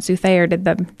good friend Sue Thayer did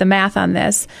the math on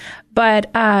this.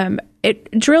 But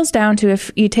it drills down to if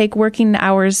you take working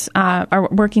hours or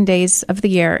working days of the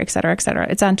year, et cetera, et cetera.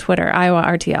 It's on Twitter, Iowa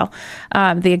RTL,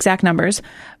 the exact numbers.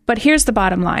 But here's the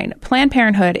bottom line. Planned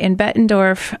Parenthood in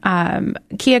Bettendorf,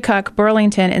 Keokuk,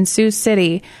 Burlington, and Sioux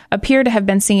City appear to have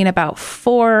been seeing about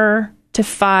 4 to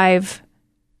 5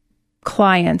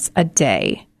 clients a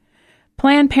day.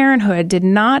 Planned Parenthood did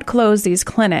not close these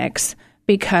clinics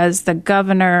because the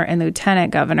governor and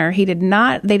lieutenant governor, they did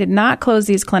not close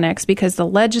these clinics because the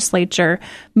legislature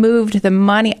moved the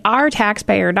money, our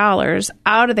taxpayer dollars,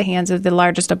 out of the hands of the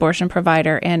largest abortion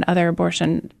provider and other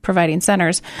abortion providing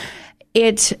centers.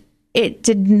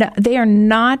 They are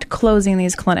not closing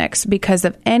these clinics because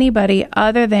of anybody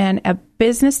other than a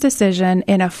business decision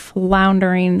in a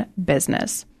floundering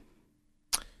business.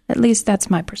 At least that's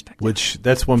my perspective. Which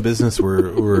that's one business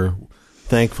we're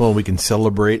thankful and we can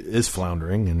celebrate is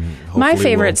floundering. And my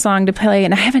favorite song to play,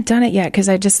 and I haven't done it yet because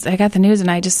I got the news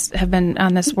and I just have been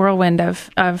on this whirlwind of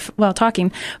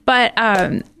talking. But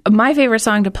my favorite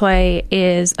song to play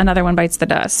is "Another One Bites the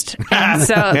Dust," and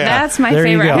so that's my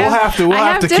favorite. We'll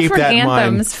have to keep different that in mind.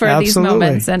 anthems for these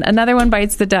moments, and "Another One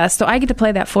Bites the Dust." So I get to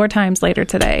play that 4 times later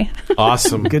today.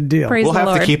 Awesome, good deal. Praise we'll the have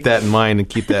Lord. to keep that in mind and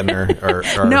keep that in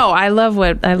our No, I love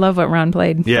what Ron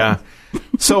played. Yeah.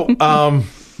 So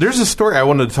there's a story I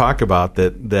wanted to talk about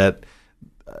that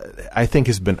I think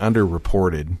has been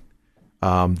underreported.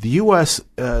 The U.S.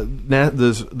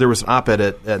 There was an op-ed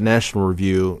at National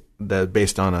Review that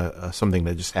based on something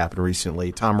that just happened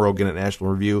recently. Tom Rogan at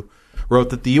National Review wrote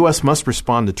that the U.S. must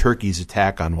respond to Turkey's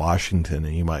attack on Washington.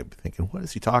 And you might be thinking, what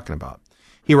is he talking about?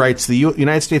 He writes, the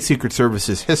United States Secret Service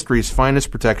is history's finest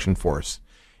protection force.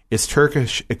 Its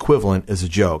Turkish equivalent is a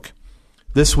joke.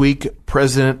 This week,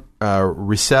 President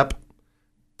Recep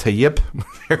Tayyip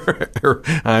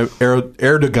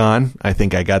Erdogan, I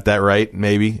think I got that right,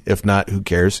 maybe. If not, who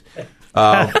cares?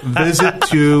 Visit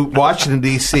to Washington,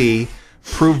 D.C.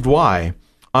 proved why.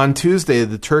 On Tuesday,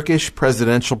 the Turkish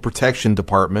Presidential Protection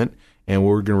Department, and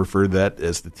we're going to refer to that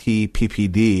as the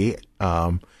TPPD,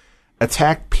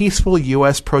 attacked peaceful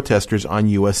U.S. protesters on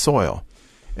U.S. soil.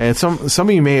 And some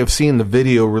of you may have seen the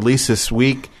video released this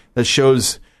week that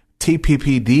shows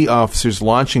TPPD officers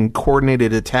launching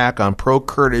coordinated attack on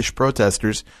pro-Kurdish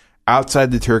protesters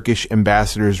outside the Turkish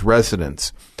ambassador's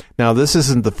residence. Now, this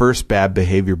isn't the first bad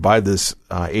behavior by this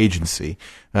agency.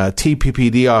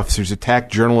 TPPD officers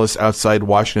attacked journalists outside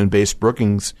Washington-based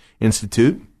Brookings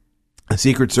Institute. A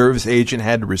Secret Service agent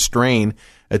had to restrain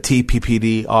a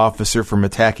TPPD officer from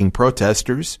attacking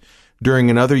protesters.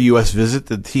 During another U.S. visit,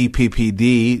 the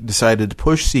TPPD decided to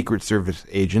push Secret Service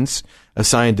agents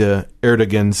assigned to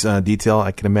Erdogan's detail.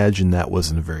 I can imagine that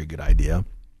wasn't a very good idea.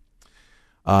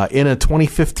 In a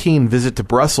 2015 visit to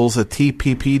Brussels, a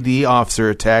TPPD officer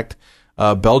attacked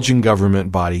a Belgian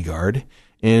government bodyguard.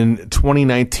 In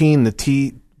 2019, the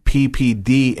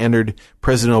TPPD entered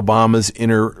President Obama's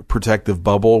inner protective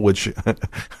bubble, which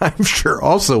I'm sure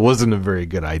also wasn't a very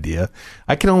good idea.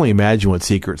 I can only imagine how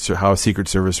Secret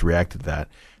Service reacted to that.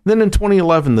 Then in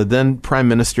 2011, the then Prime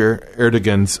Minister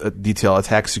Erdogan's detail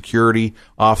attacked security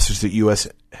officers at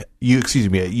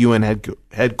UN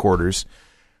headquarters.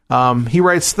 He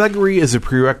writes, thuggery is a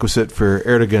prerequisite for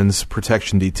Erdogan's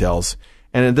protection details,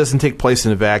 and it doesn't take place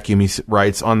in a vacuum. He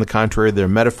writes, on the contrary, they're a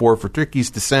metaphor for Turkey's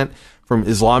descent from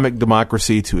Islamic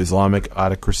democracy to Islamic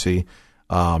autocracy,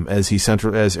 as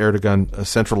Erdogan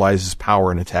centralizes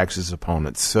power and attacks his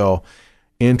opponents. So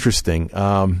interesting.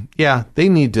 They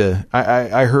need to.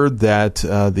 I heard that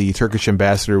the Turkish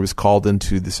ambassador was called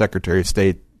into the Secretary of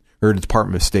State, or the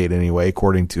Department of State anyway,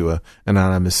 according to an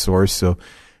anonymous source. So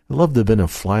I'd love to have been a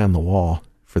fly on the wall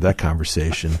for that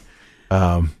conversation.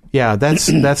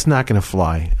 That's not going to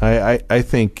fly. I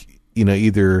think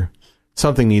either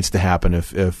something needs to happen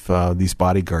if these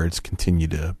bodyguards continue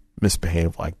to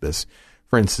misbehave like this.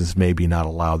 For instance, maybe not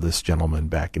allow this gentleman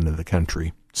back into the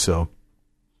country. So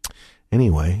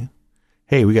anyway,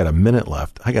 hey, we got a minute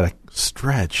left. I got to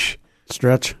stretch.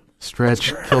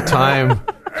 Kill time.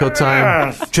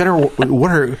 Jennifer,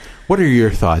 what are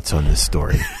your thoughts on this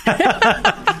story?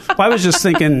 Well, I was just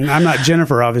thinking, I'm not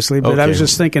Jenifer, obviously, but I was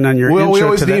just thinking on your intro we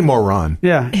always to need that. more Ron.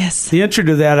 Yeah. Yes. The intro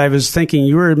to that, I was thinking,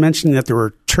 you were mentioning that there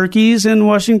were turkeys in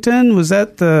Washington. Was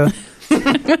that the...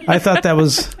 I thought that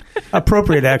was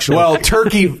appropriate, actually. Well,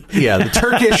 the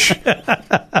Turkish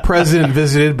president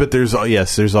visited, but there's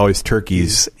always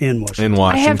turkeys in Washington.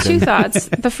 I have 2 thoughts.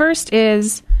 The first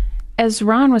is, as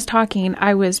Ron was talking,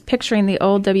 I was picturing the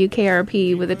old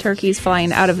WKRP with the turkeys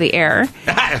flying out of the air.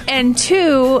 And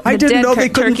 2, I didn't know they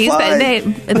couldn't turkeys fly.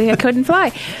 They couldn't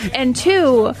fly. And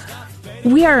 2,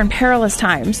 we are in perilous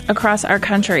times across our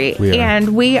country.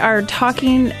 And we are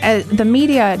talking, the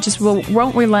media just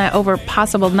won't relent over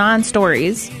possible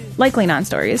likely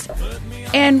non-stories.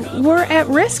 And we're at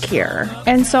risk here.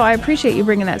 And so I appreciate you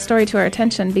bringing that story to our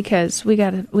attention, because we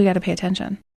got to pay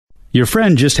attention. Your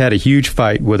friend just had a huge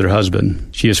fight with her husband.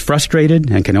 She is frustrated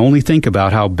and can only think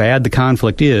about how bad the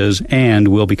conflict is and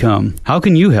will become. How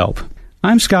can you help?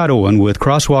 I'm Scott Owen with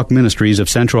Crosswalk Ministries of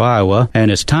Central Iowa, and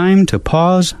it's time to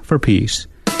pause for peace.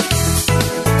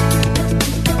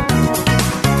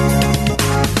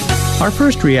 Our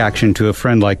first reaction to a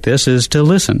friend like this is to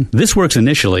listen. This works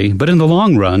initially, but in the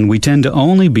long run, we tend to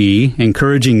only be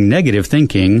encouraging negative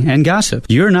thinking and gossip.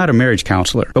 You're not a marriage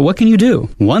counselor, but what can you do?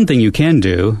 One thing you can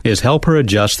do is help her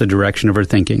adjust the direction of her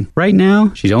thinking. Right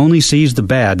now, she only sees the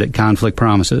bad that conflict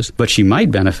promises, but she might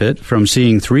benefit from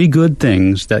seeing 3 good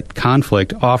things that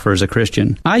conflict offers a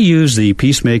Christian. I use the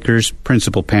Peacemaker's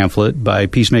Principle pamphlet by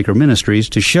Peacemaker Ministries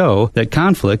to show that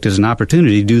conflict is an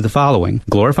opportunity to do the following: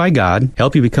 glorify God,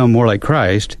 help you become more like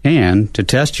Christ, and to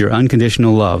test your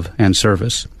unconditional love and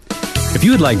service. If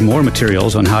you would like more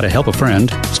materials on how to help a friend,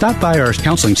 stop by our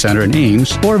counseling center in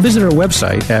Ames or visit our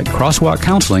website at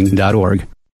crosswalkcounseling.org.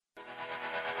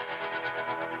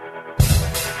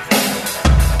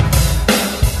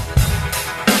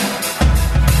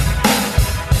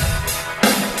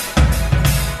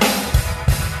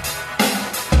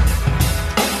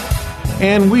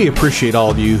 And we appreciate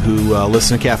all of you who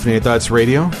listen to Caffeinated Thoughts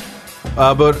Radio.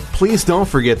 But please don't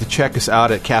forget to check us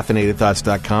out at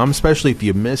caffeinatedthoughts.com, especially if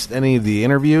you missed any of the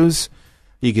interviews.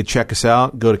 You can check us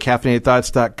out. Go to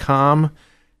caffeinatedthoughts.com,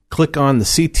 click on the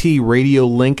CT radio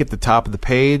link at the top of the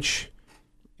page,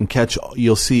 and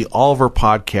you'll see all of our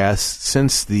podcasts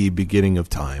since the beginning of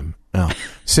time.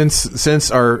 Since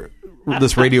this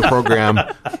radio program,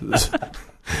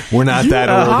 we're not that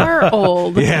old. You are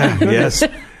old. Yeah, yes.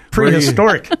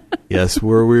 Prehistoric. Yes, we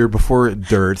were before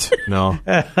dirt. No,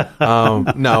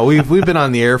 no, we've been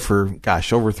on the air for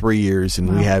over 3 years,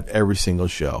 and we have every single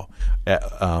show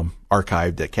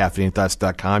archived at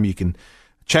caffeinatedthoughts.com. You can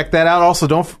check that out. Also,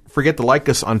 don't forget to like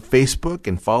us on Facebook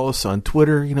and follow us on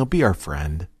Twitter. Be our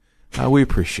friend. We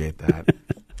appreciate that.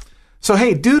 So,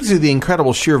 hey, due to the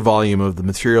incredible sheer volume of the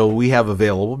material we have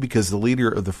available, because the leader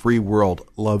of the free world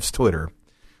loves Twitter,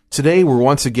 today we're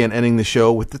once again ending the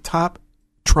show with the top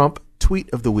Trump tweet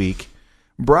of the week,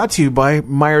 brought to you by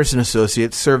Myers &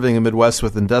 Associates, serving the Midwest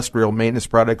with industrial maintenance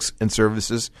products and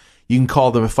services. You can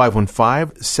call them at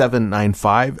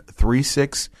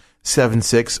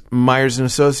 515-795-3676. Myers &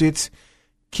 Associates,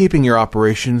 keeping your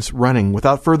operations running.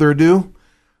 Without further ado,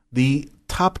 the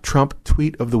top Trump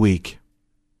tweet of the week.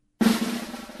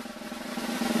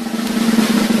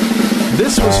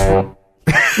 This was from...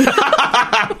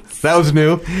 That was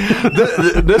new.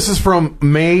 This is from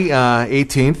May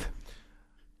 18th.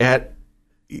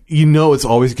 It's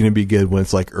always going to be good when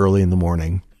it's like early in the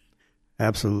morning.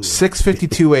 Absolutely.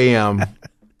 6:52 a.m.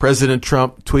 President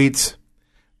Trump tweets,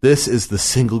 "This is the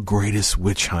single greatest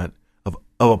witch hunt of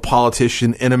a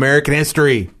politician in American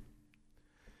history."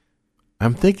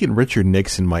 I'm thinking Richard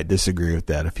Nixon might disagree with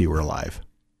that if he were alive.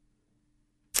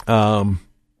 Then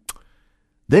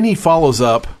he follows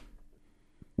up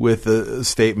with a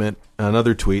statement,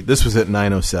 another tweet. This was at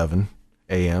 9:07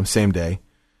 a.m., same day.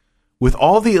 "With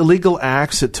all the illegal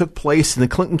acts that took place in the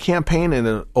Clinton campaign and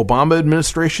the Obama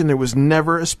administration, there was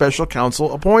never a special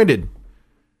counsel appointed."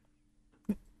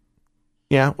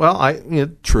 Yeah, well,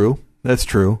 true. That's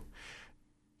true.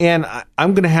 And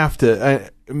I'm going to have to,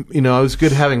 it was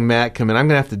good having Matt come in. I'm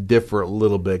going to have to differ a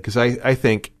little bit because I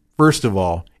think, first of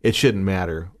all, it shouldn't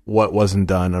matter what wasn't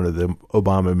done under the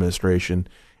Obama administration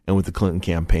and with the Clinton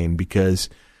campaign, because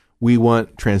we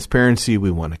want transparency, we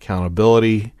want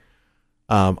accountability.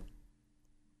 While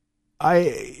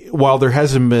there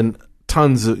hasn't been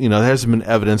tons of, there hasn't been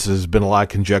evidence, there's been a lot of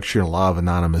conjecture and a lot of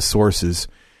anonymous sources.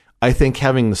 I think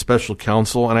having the special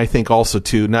counsel, and I think also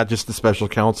too, not just the special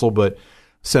counsel, but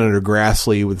Senator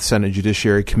Grassley with the Senate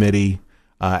Judiciary Committee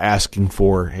asking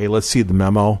for, hey, let's see the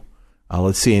memo,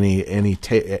 let's see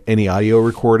any audio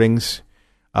recordings.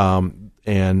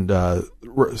 And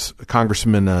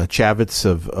Congressman Chavez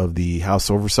of the House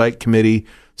Oversight Committee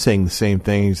saying the same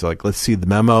thing. He's like, let's see the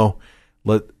memo.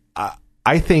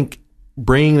 I think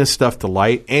bringing this stuff to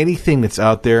light, anything that's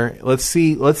out there, let's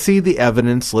see the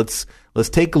evidence. Let's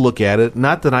take a look at it.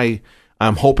 Not that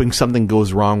I'm hoping something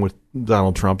goes wrong with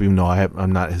Donald Trump, even though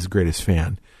I'm not his greatest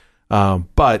fan.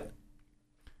 But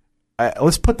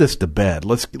let's put this to bed.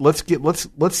 Let's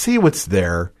see what's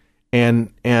there,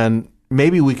 and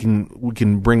maybe we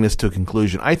can bring this to a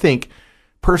conclusion. I think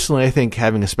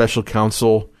having a special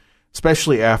counsel,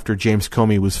 especially after James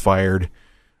Comey was fired,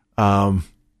 and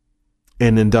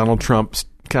then Donald Trump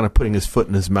kind of putting his foot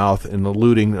in his mouth and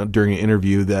alluding during an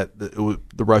interview that the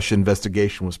Russia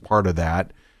investigation was part of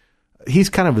that. He's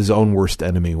kind of his own worst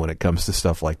enemy when it comes to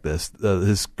stuff like this.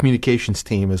 His communications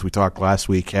team, as we talked last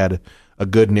week, had a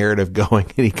good narrative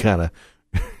going, and he kind of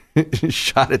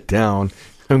shot it down.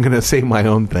 I'm going to say my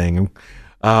own thing.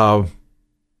 I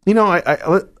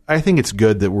think it's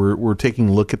good that we're taking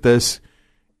a look at this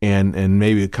and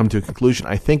maybe come to a conclusion.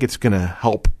 I think it's going to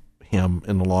help him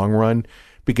in the long run,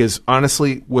 because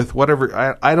honestly, with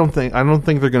whatever, I don't think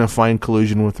they're going to find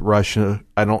collusion with Russia.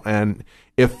 And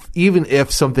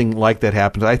if something like that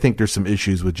happens, I think there's some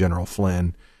issues with General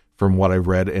Flynn from what I've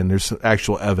read, and there's some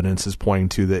actual evidence is pointing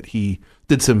to that he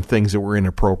did some things that were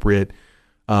inappropriate.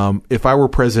 If I were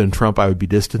President Trump, I would be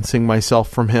distancing myself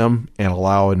from him and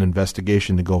allow an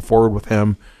investigation to go forward with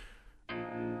him.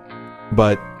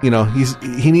 But,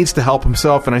 he needs to help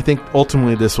himself, and I think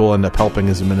ultimately this will end up helping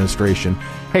his administration.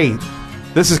 Hey,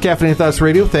 this is Caffeinated Thoughts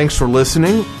Radio. Thanks for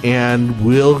listening, and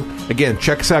again,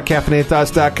 check us out,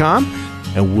 caffeinatedthoughts.com.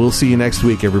 And we'll see you next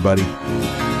week, everybody.